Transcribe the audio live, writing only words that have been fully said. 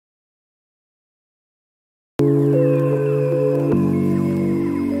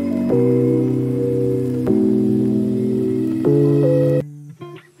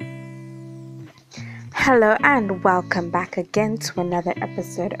Hello and welcome back again to another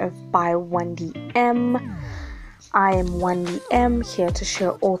episode of ByWandyM. I am WandyM, here to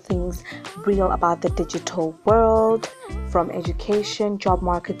share all things real about the digital world, from education, job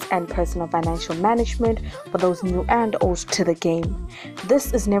markets, and personal financial management for those new and old to the game.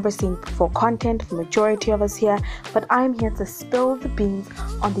 This is never seen before content for majority of us here, but I'm here to spill the beans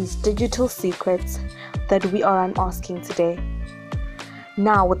on these digital secrets that we are unmasking today.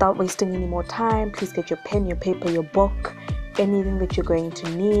 Now, without wasting any more time, please get your pen, your paper, your book, anything that you're going to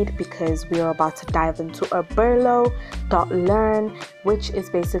need, because we are about to dive into Oberlo.learn, which is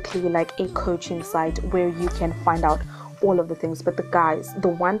basically like a coaching site where you can find out all of the things. But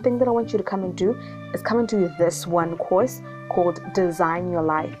the one thing that I want you to come and do is come and do this one course called Design Your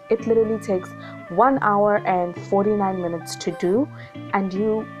Life. It literally takes 1 hour and 49 minutes to do, and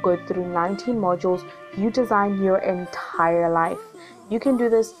you go through 19 modules. You design your entire life. You can do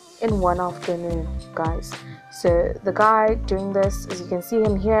this in one afternoon, guys. So the guy doing this, as you can see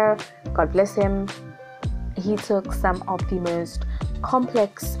him here, God bless him, he took some of the most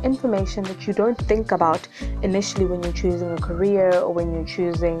complex information that you don't think about initially when you're choosing a career or when you're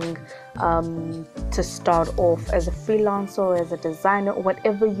choosing to start off as a freelancer or as a designer or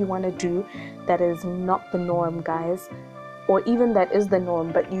whatever you want to do that is not the norm, guys. Or even that is the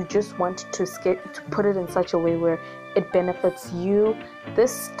norm, but you just want to put it in such a way where it benefits you.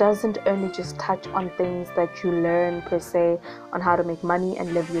 This doesn't only just touch on things that you learn per se on how to make money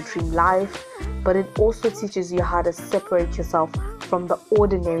and live your dream life, but it also teaches you how to separate yourself from the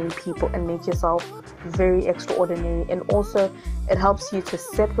ordinary people and make yourself very extraordinary. And also it helps you to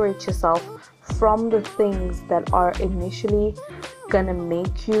separate yourself from the things that are initially gonna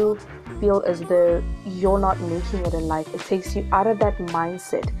make you feel as though you're not making it in life. It takes you out of that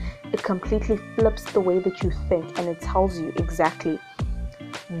mindset. It completely flips the way that you think, and it tells you exactly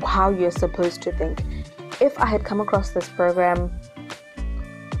how you're supposed to think. If I had come across this program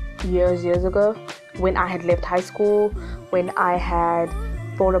years ago, when I had left high school, when I had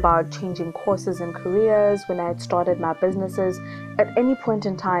thought about changing courses and careers, when I had started my businesses, at any point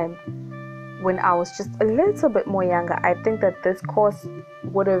in time when I was just a little bit more younger, I think that this course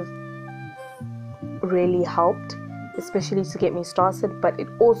would have really helped, especially to get me started, but it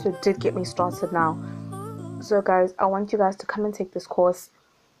also did get me started now. So guys, I want you guys to come and take this course,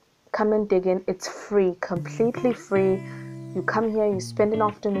 come and dig in. It's free, completely free. You come here, you spend an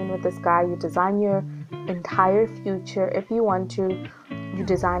afternoon with this guy, you design your entire future. If you want to, you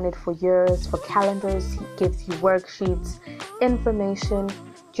design it for years, for calendars. He gives you worksheets, information.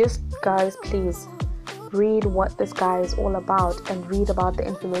 Just guys, please read what this guy is all about and read about the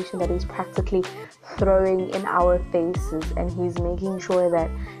information that he's practically throwing in our faces, and he's making sure that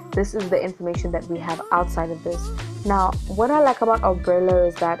this is the information that we have outside of this. Now, what I like about Oberlo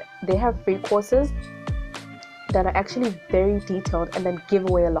is that they have free courses that are actually very detailed and then give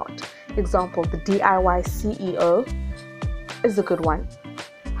away a lot. Example, the DIY CEO is a good one.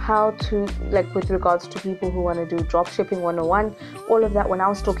 How to, like, with regards to people who want to do dropshipping 101, all of that. When I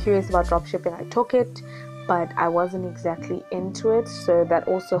was still curious about dropshipping, I took it, but I wasn't exactly into it, so that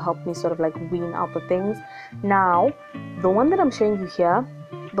also helped me sort of like wean out the things. Now, the one that I'm showing you here,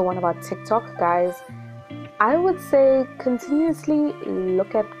 the one about TikTok, guys, I would say continuously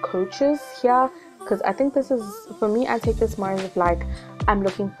look at coaches here, because I think this is, for me, I take this more as like I'm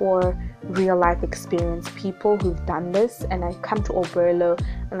looking for real life experience people who've done this, and I come to Oberlo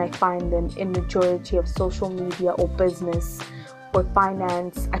and I find them in majority of social media or business or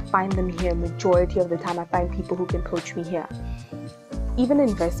finance. I find them here majority of the time. I find people who can coach me here. Even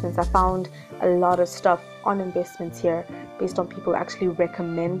investments, I found a lot of stuff on investments here based on people actually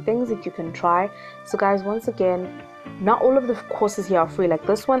recommend things that you can try. So guys, once again, not all of the courses here are free. Like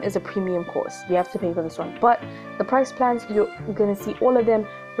this one is a premium course, you have to pay for this one, but the price plans, you're gonna see all of them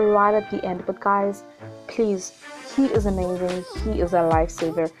right at the end. But guys, please, he is amazing, he is a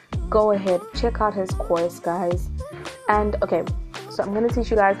lifesaver. Go ahead, check out his course, guys. And okay, so I'm gonna teach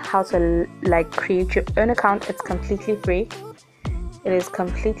you guys how to like create your own account. It's completely free. It is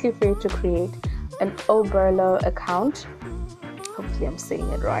completely free to create an Oberlo account. Hopefully I'm saying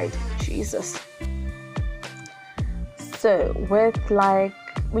it right. Jesus. So with like,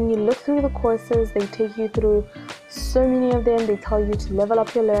 when you look through the courses, they take you through so many of them. They tell you to level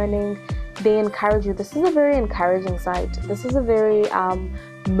up your learning. They encourage you. This is a very encouraging site. This is a very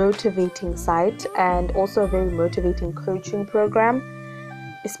motivating site, and also a very motivating coaching program,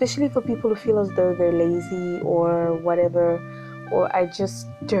 especially for people who feel as though they're lazy or whatever, or I just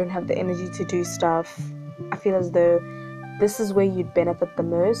don't have the energy to do stuff. I feel as though this is where you'd benefit the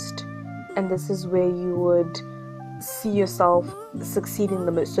most, and this is where you would see yourself succeeding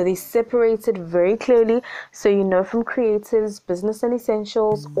the most. So they separate it very clearly, so you know, from creatives, business and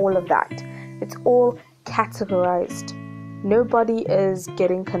essentials, all of that. It's all categorized. Nobody is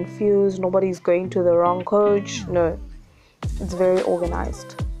getting confused, nobody's going to the wrong coach. No, it's very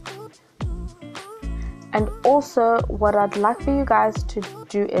organized. And also, what I'd like for you guys to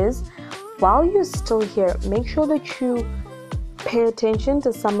do is, while you're still here, make sure that you pay attention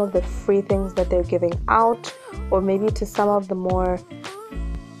to some of the free things that they're giving out, or maybe to some of the more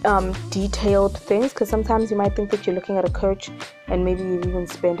detailed things, because sometimes you might think that you're looking at a coach and maybe you've even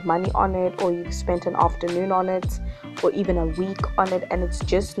spent money on it, or you've spent an afternoon on it, or even a week on it, and it's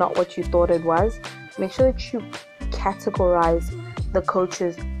just not what you thought it was. Make sure that you categorize the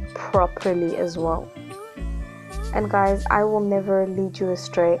coaches properly as well. And guys, I will never lead you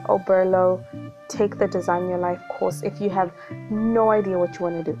astray. Oberlo, take the Design Your Life course if you have no idea what you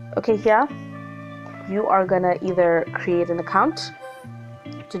want to do. Okay, here you are gonna either create an account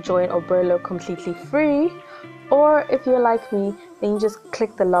to join Oberlo completely free, or if you're like me, then you just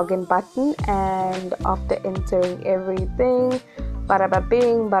click the login button, and after entering everything, bada ba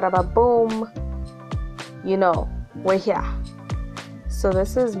bing, bada ba boom, you know, we're here. So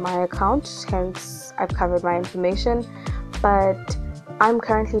this is my account, hence I've covered my information, but I'm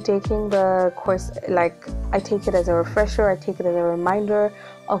currently taking the course, like, I take it as a refresher, I take it as a reminder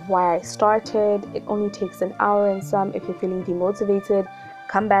of why I started. It only takes an hour and some. If you're feeling demotivated,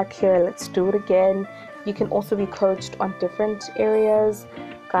 come back here, let's do it again. You can also be coached on different areas.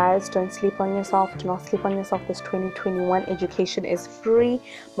 Guys, don't sleep on yourself. Do not sleep on yourself. This 2021 education is free.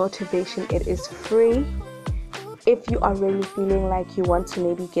 Motivation, it is free. If you are really feeling like you want to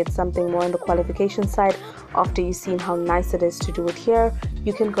maybe get something more on the qualification side after you've seen how nice it is to do it here,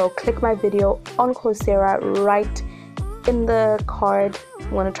 you can go click my video on Coursera right in the card. I'm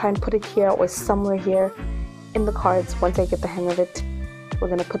going to try and put it here or somewhere here in the cards. Once I get the hang of it, we're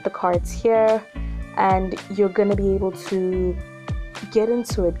going to put the cards here, and you're going to be able to get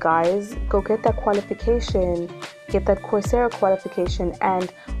into it, guys. Go get that qualification, get that Coursera qualification.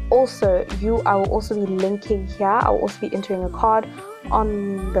 And also, I will also be linking here. I will also be entering a card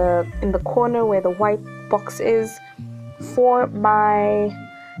in the corner where the white box is for my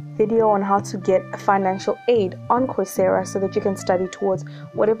video on how to get financial aid on Coursera, so that you can study towards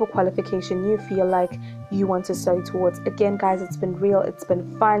whatever qualification you feel like you want to study towards. Again, guys, it's been real, it's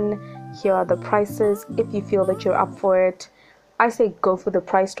been fun. Here are the prices. If you feel that you're up for it, I say go for the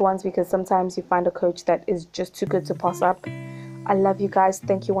priced ones, because sometimes you find a coach that is just too good to pass up. I love you guys.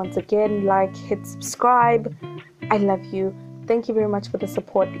 Thank you once again. Like, hit subscribe. I love you. Thank you very much for the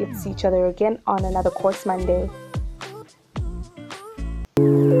support. Let's see each other again on another Course Monday.